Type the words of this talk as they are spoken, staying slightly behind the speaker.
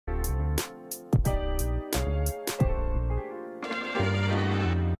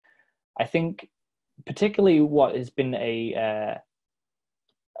think particularly what has been a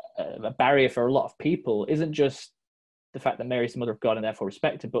barrier for a lot of people isn't just the fact that Mary is the mother of God and therefore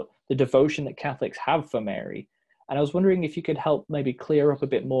respected, but the devotion that Catholics have for Mary. And I was wondering if you could help maybe clear up a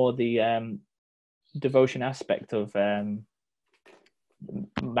bit more the devotion aspect of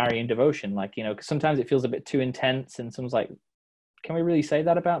Marian devotion. Like, you know, because sometimes it feels a bit too intense, and someone's like, can we really say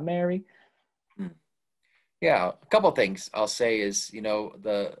that about Mary? Yeah, a couple of things I'll say is, you know,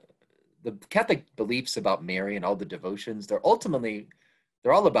 the Catholic beliefs about Mary and all the devotions, they're all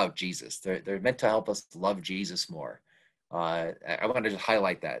about Jesus. They're meant to help us love Jesus more. I want to just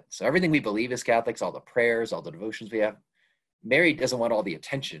highlight that. So everything we believe as Catholics, all the prayers, all the devotions we have, Mary doesn't want all the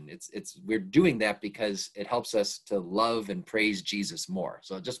attention. We're doing that because it helps us to love and praise Jesus more.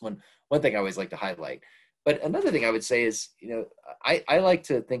 So just one thing I always like to highlight. But another thing I would say is, you know, I like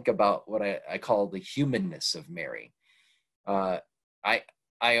to think about what I call the humanness of Mary.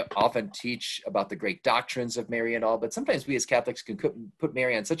 I often teach about the great doctrines of Mary and all, but sometimes we as Catholics can put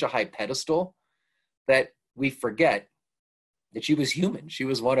Mary on such a high pedestal that we forget that she was human. She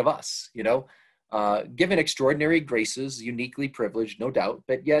was one of us, you know, given extraordinary graces, uniquely privileged, no doubt,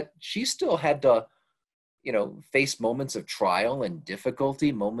 but yet she still had to, you know, face moments of trial and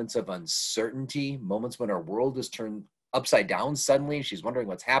difficulty, moments of uncertainty, moments when our world is turned upside down suddenly. She's wondering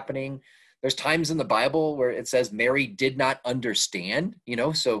what's happening. There's times in the Bible where it says Mary did not understand, you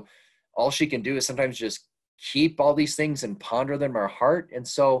know, so all she can do is sometimes just keep all these things and ponder them in her heart. And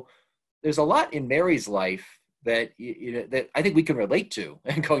so there's a lot in Mary's life that, you know, that I think we can relate to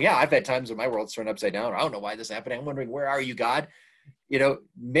and go, yeah, I've had times when my world's turned upside down, or I don't know why this happened. I'm wondering, where are you, God? You know,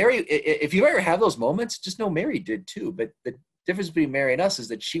 Mary, if you ever have those moments, just know Mary did too. But the difference between Mary and us is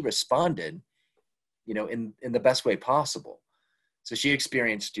that she responded, you know, in the best way possible. So she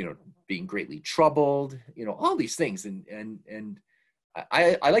experienced, you know, being greatly troubled, you know, all these things. And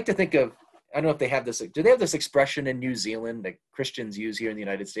I like to think of, I don't know if they have this, do they have this expression in New Zealand that Christians use here in the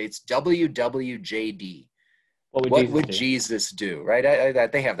United States? WWJD. What would Jesus do? Right?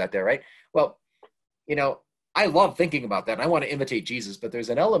 They have that there, right? Well, you know, I love thinking about that. I want to imitate Jesus, but there's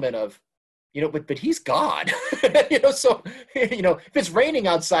an element of, you know, but he's God, you know, so, you know, if it's raining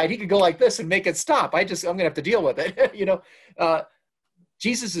outside, he could go like this and make it stop. I'm going to have to deal with it. You know,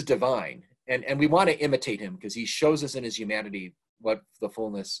 Jesus is divine, and we want to imitate him because he shows us in his humanity what the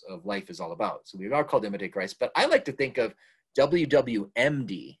fullness of life is all about. So we are called to imitate Christ, but I like to think of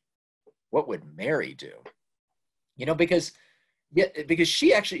WWMD. What would Mary do? You know, because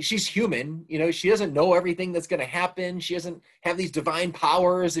she's human, you know, she doesn't know everything that's going to happen. She doesn't have these divine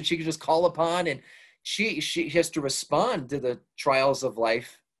powers that she can just call upon. And she has to respond to the trials of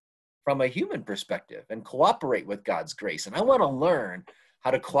life from a human perspective and cooperate with God's grace. And I want to learn how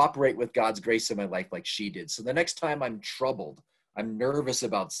to cooperate with God's grace in my life like she did. So the next time I'm troubled, I'm nervous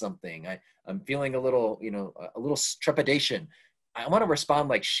about something, I'm feeling a little trepidation, I want to respond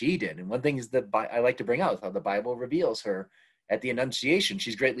like she did. And one thing is that I like to bring out is how the Bible reveals her at the Annunciation.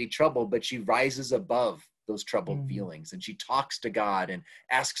 She's greatly troubled, but she rises above those troubled feelings, and she talks to God and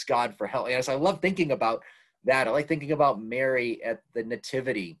asks God for help. And so I love thinking about that. I like thinking about Mary at the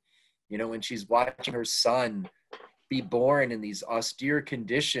Nativity, you know, when she's watching her son be born in these austere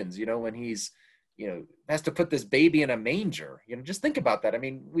conditions, you know, when he's, you know, has to put this baby in a manger. You know, just think about that. I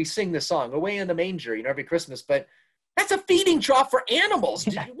mean, we sing the song "Away in the Manger," you know, every Christmas, but that's a feeding trough for animals.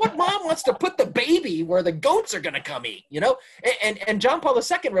 What mom wants to put the baby where the goats are going to come eat, you know? And John Paul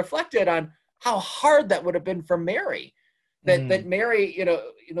II reflected on how hard that would have been for Mary. That Mary, you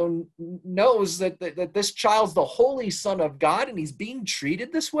know, knows that this child's the holy Son of God, and he's being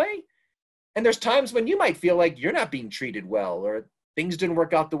treated this way. And there's times when you might feel like you're not being treated well, or things didn't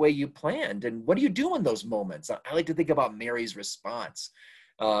work out the way you planned. And what do you do in those moments? I like to think about Mary's response.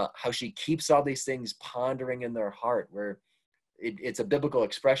 How she keeps all these things pondering in their heart, where it's a biblical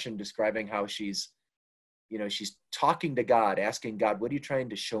expression describing how she's, you know, she's talking to God, asking God, what are you trying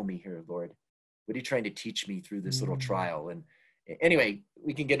to show me here, Lord? What are you trying to teach me through this little trial? And anyway,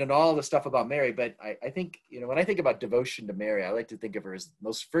 we can get into all the stuff about Mary, but I think, you know, when I think about devotion to Mary, I like to think of her as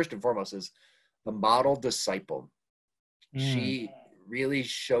first and foremost as the model disciple. She really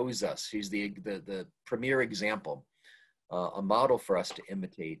shows us, she's the premier example, a model for us to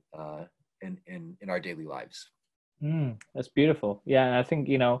imitate in our daily lives. That's beautiful. Yeah, and I think,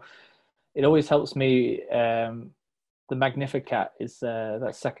 you know, it always helps me. The Magnificat is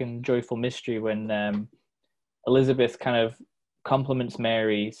that second joyful mystery when Elizabeth kind of compliments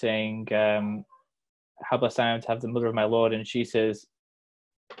Mary, saying, "How blessed I am to have the mother of my Lord," and she says,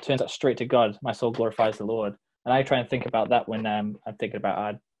 "Turns out straight to God, my soul glorifies the Lord." And I try and think about that when I'm thinking about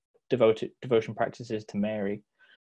our devotion practices to Mary.